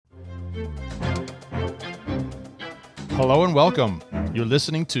Hello and welcome. You're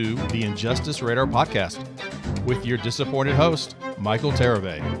listening to the Injustice Radar Podcast with your disappointed host, Michael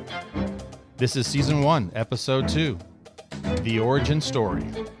Terabay. This is Season 1, Episode 2, The Origin Story.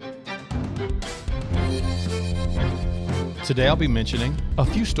 Today I'll be mentioning a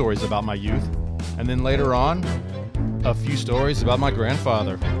few stories about my youth, and then later on, a few stories about my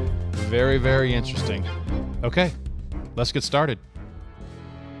grandfather. Very, very interesting. Okay, let's get started.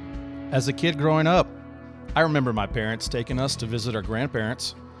 As a kid growing up, I remember my parents taking us to visit our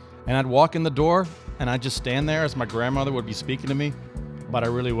grandparents, and I'd walk in the door, and I'd just stand there as my grandmother would be speaking to me, but I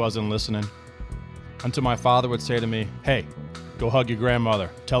really wasn't listening. Until my father would say to me, "Hey, go hug your grandmother.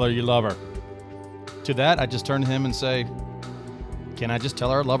 Tell her you love her." To that, I'd just turn to him and say, "Can I just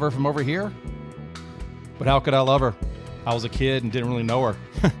tell her I love her from over here?" But how could I love her? I was a kid and didn't really know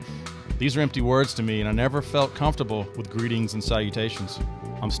her. These are empty words to me, and I never felt comfortable with greetings and salutations.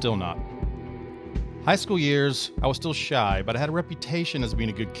 I'm still not. High school years, I was still shy, but I had a reputation as being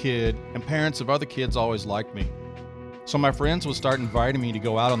a good kid, and parents of other kids always liked me. So my friends would start inviting me to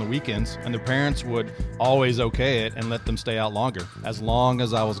go out on the weekends, and their parents would always okay it and let them stay out longer, as long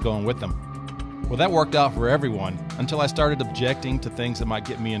as I was going with them. Well, that worked out for everyone, until I started objecting to things that might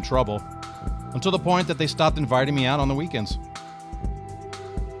get me in trouble, until the point that they stopped inviting me out on the weekends.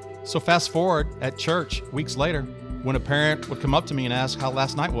 So fast forward at church weeks later, when a parent would come up to me and ask how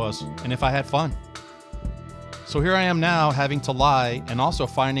last night was, and if I had fun. So here I am now having to lie and also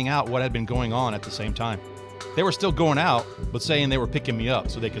finding out what had been going on at the same time. They were still going out, but saying they were picking me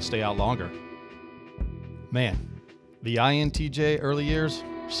up so they could stay out longer. Man, the INTJ early years,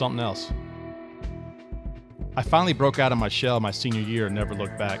 something else. I finally broke out of my shell my senior year and never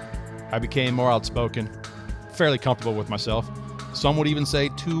looked back. I became more outspoken, fairly comfortable with myself. Some would even say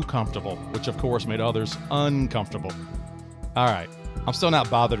too comfortable, which of course made others uncomfortable. All right, I'm still not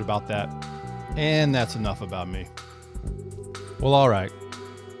bothered about that. And that's enough about me. Well, all right,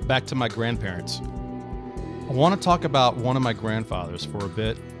 back to my grandparents. I want to talk about one of my grandfathers for a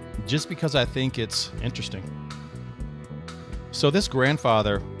bit, just because I think it's interesting. So this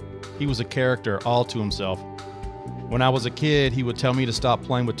grandfather, he was a character all to himself. When I was a kid, he would tell me to stop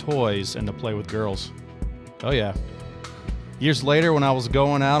playing with toys and to play with girls. Oh yeah. Years later, when I was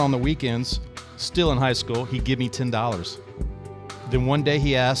going out on the weekends, still in high school, he'd give me $10. Then one day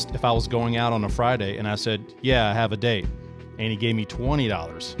he asked if I was going out on a Friday, and I said, "Yeah, I have a date." And he gave me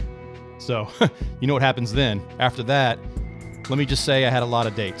 $20. So, you know what happens then. After that, let me just say I had a lot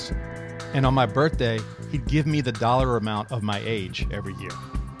of dates. And on my birthday, he'd give me the dollar amount of my age every year.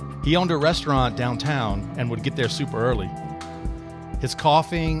 He owned a restaurant downtown and would get there super early. His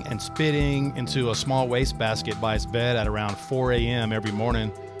coughing and spitting into a small wastebasket by his bed at around 4 a.m. every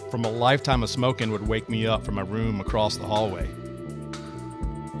morning from a lifetime of smoking would wake me up from my room across the hallway.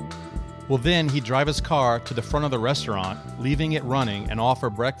 Well, then he'd drive his car to the front of the restaurant, leaving it running, and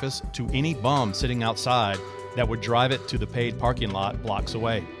offer breakfast to any bum sitting outside that would drive it to the paid parking lot blocks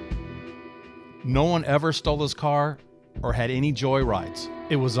away. No one ever stole his car or had any joy rides.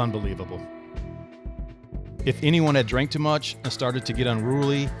 It was unbelievable. If anyone had drank too much and started to get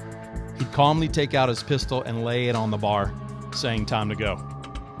unruly, he'd calmly take out his pistol and lay it on the bar, saying time to go.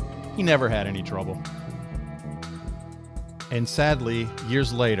 He never had any trouble. And sadly,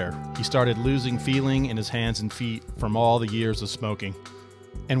 years later, he started losing feeling in his hands and feet from all the years of smoking,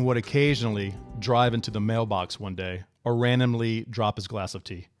 and would occasionally drive into the mailbox one day or randomly drop his glass of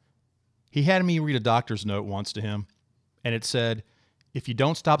tea. He had me read a doctor's note once to him, and it said, "If you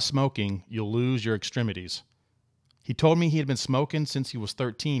don't stop smoking, you'll lose your extremities." He told me he had been smoking since he was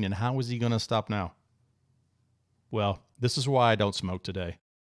 13, and how was he going to stop now? Well, this is why I don't smoke today.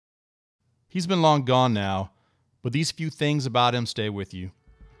 He's been long gone now, but these few things about him stay with you.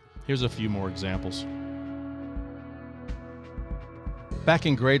 Here's a few more examples. Back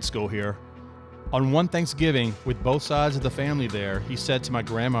in grade school here, on one Thanksgiving, with both sides of the family there, he said to my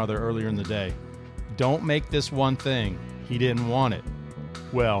grandmother earlier in the day, "Don't make this one thing. He didn't want it."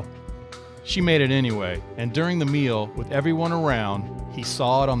 Well, she made it anyway, and during the meal, with everyone around, he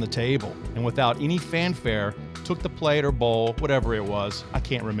saw it on the table, and without any fanfare, took the plate or bowl, whatever it was, I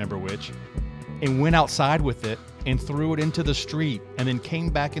can't remember which, and went outside with it and threw it into the street, and then came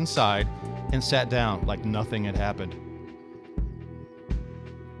back inside and sat down like nothing had happened.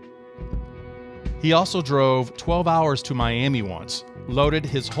 He also drove 12 hours to Miami once, loaded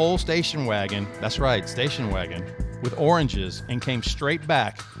his whole station wagon, that's right, station wagon, with oranges, and came straight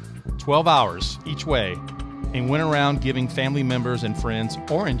back 12 hours each way and went around giving family members and friends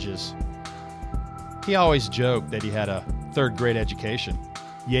oranges. He always joked that he had a third grade education,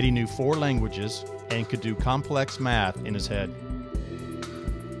 yet he knew 4 languages and could do complex math in his head.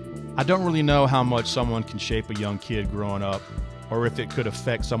 I don't really know how much someone can shape a young kid growing up, or if it could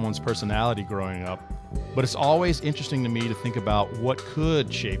affect someone's personality growing up, but it's always interesting to me to think about what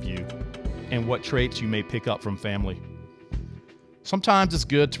could shape you and what traits you may pick up from family. Sometimes it's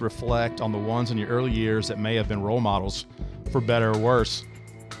good to reflect on the ones in your early years that may have been role models, for better or worse,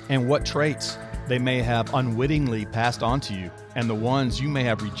 and what traits they may have unwittingly passed on to you, and the ones you may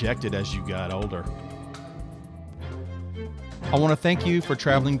have rejected as you got older. I want to thank you for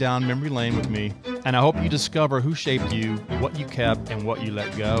traveling down memory lane with me, and I hope you discover who shaped you, what you kept, and what you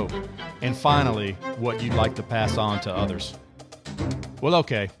let go, and finally, what you'd like to pass on to others. Well,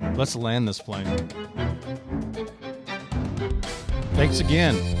 okay, let's land this plane. Thanks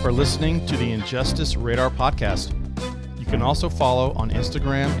again for listening to the Injustice Radar podcast. You can also follow on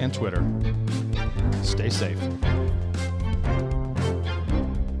Instagram and Twitter. Stay safe.